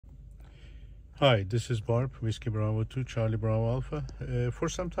Hi, this is Barb WB2CBA Charlie Bravo Alpha. For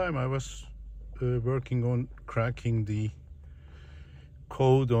some time I was working on cracking the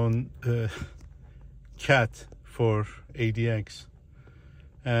code on CAT for ADX,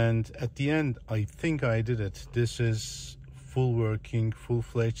 and at the end I think I did it. This is full working,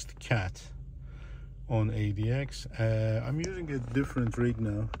 full-fledged CAT on ADX. I'm using a different rig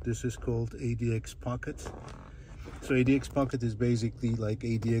now. This is called ADX Pocket. So ADX Pocket is basically like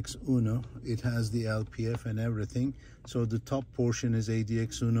ADX Uno. It has the LPF and everything. So the top portion is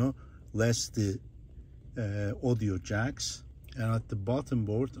ADX Uno, less the audio jacks. And at the bottom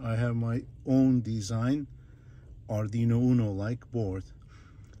board, I have my own design Arduino Uno-like board.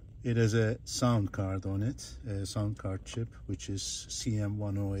 It has a sound card on it, a sound card chip, which is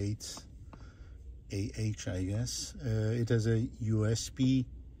CM108AH, I guess. It has a USB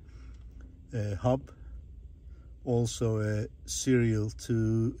hub. Also a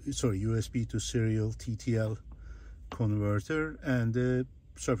USB to serial TTL converter, and a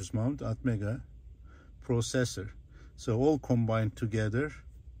surface mount Atmega processor. So all combined together,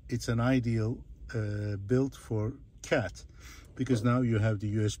 it's an ideal build for CAT, because now you have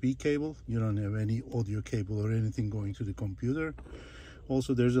the USB cable, you don't have any audio cable or anything going to the computer.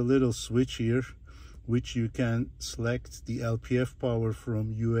 Also, there's a little switch here which you can select the LPF power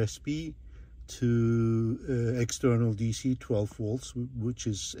from USB to external DC 12 volts, which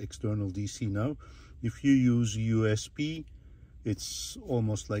is external DC now. If you use USB, it's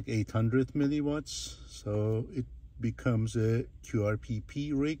almost like 800 milliwatts, so it becomes a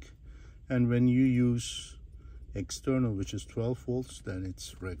QRPP rig. And when you use external, which is 12 volts, then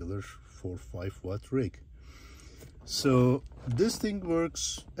it's regular 4-5 watt rig. So this thing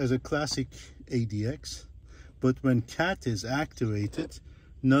works as a classic ADX, but when CAT is activated,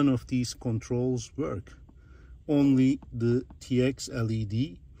 none of these controls work. Only the TX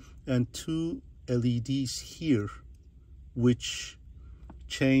LED and two LEDs here, which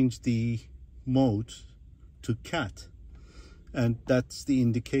change the mode to CAT, and that's the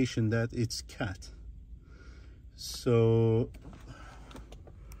indication that it's CAT. So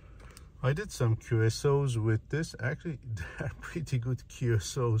I did some QSOs with this. Actually, they're pretty good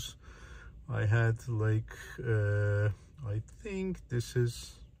QSOs. I had like I think this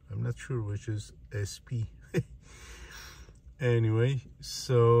is, I'm not sure which is SP. Anyway,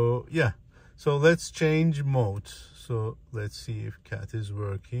 so yeah, so let's change mode. So let's see if CAT is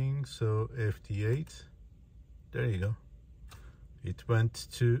working. So FT8, there you go. It went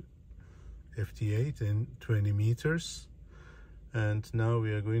to FT8 in 20 meters. And now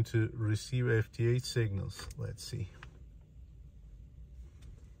we are going to receive FT8 signals. Let's see.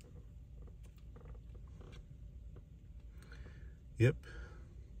 Yep,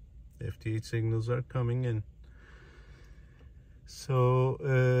 FT8 signals are coming in. So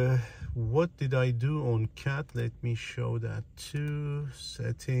what did I do on CAT? Let me show that too.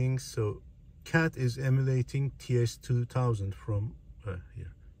 Settings. So CAT is emulating TS2000 from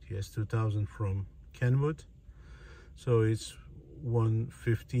here. TS2000 from Kenwood. So it's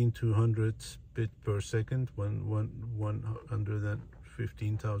 115 to 100 bit per second,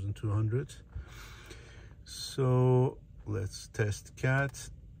 115,200. So let's test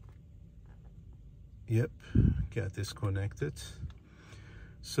CAT. Yep, CAT is connected.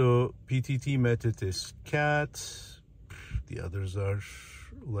 So PTT method is CAT. The others are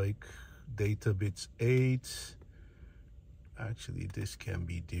like data bits 8. Actually, this can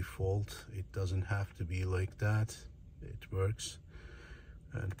be default. It doesn't have to be like that. It works.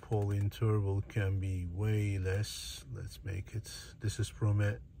 And pole interval can be way less. Let's make it. This is from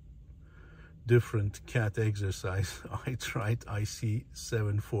a different CAT exercise. I tried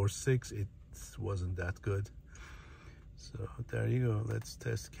IC746. It wasn't that good. So there you go. Let's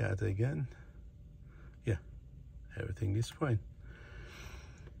test CAT again. Yeah, everything is fine.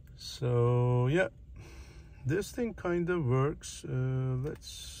 So yeah, this thing kind of works.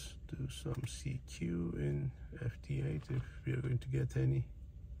 Let's do some CQ in FT8 if we are going to get any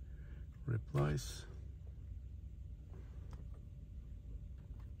replies.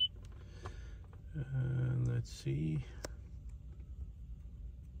 Let's see.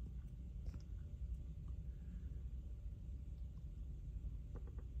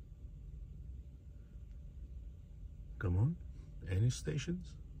 Come on, any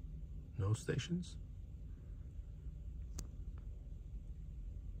stations? No stations?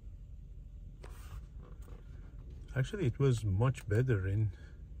 Actually, it was much better in,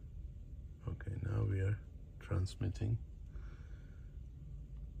 okay, now we are transmitting.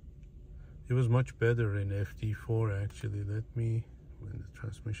 It was much better in FT4 actually. Let me, when the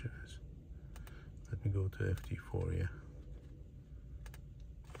transmission is, let me go to FT4, yeah.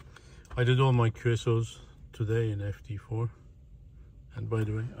 I did all my QSOs today in FT4, and by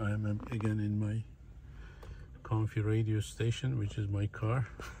the way, I am again in my comfy radio station, which is my car.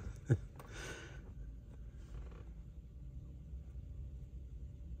 So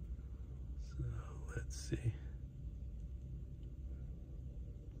let's see.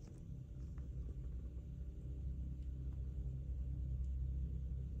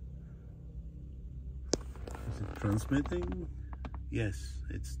 Is it transmitting? Yes,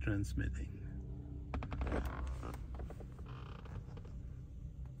 it's transmitting.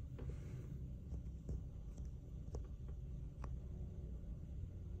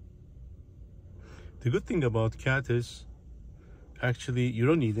 The good thing about CAT is actually you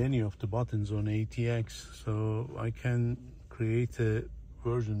don't need any of the buttons on ATX, so I can create a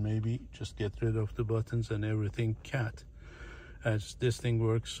version, maybe just get rid of the buttons and everything CAT, as this thing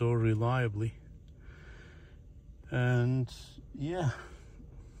works so reliably. And yeah,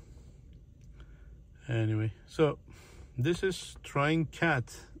 anyway, so this is trying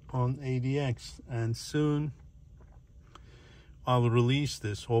CAT on ADX, and soon I'll release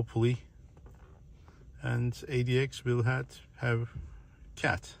this, hopefully, and ADX will have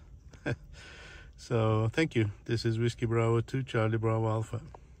CAT. So thank you. This is Whiskey Bravo 2 Charlie Bravo Alpha.